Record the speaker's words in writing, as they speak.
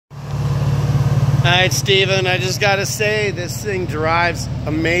Alright, Steven, I just gotta say, this thing drives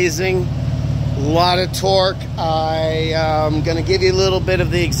amazing. A lot of torque. I'm gonna give you a little bit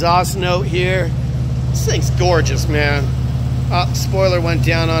of the exhaust note here. This thing's gorgeous, man. Spoiler went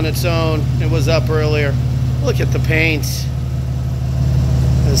down on its own. It was up earlier. Look at the paint.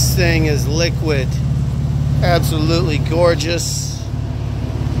 This thing is liquid. Absolutely gorgeous.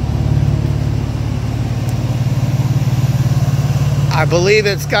 I believe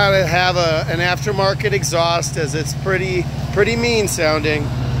it's got to have an aftermarket exhaust, as it's pretty mean sounding.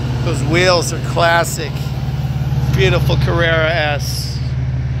 Those wheels are classic. Beautiful Carrera S.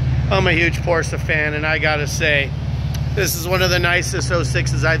 I'm a huge Porsche fan, and I gotta say, this is one of the nicest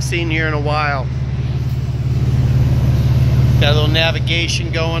 06s I've seen here in a while. Got a little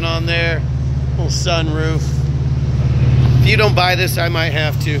navigation going on there, little sunroof. If you don't buy this, I might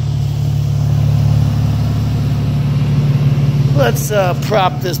have to. Let's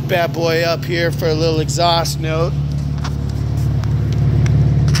prop this bad boy up here for a little exhaust note.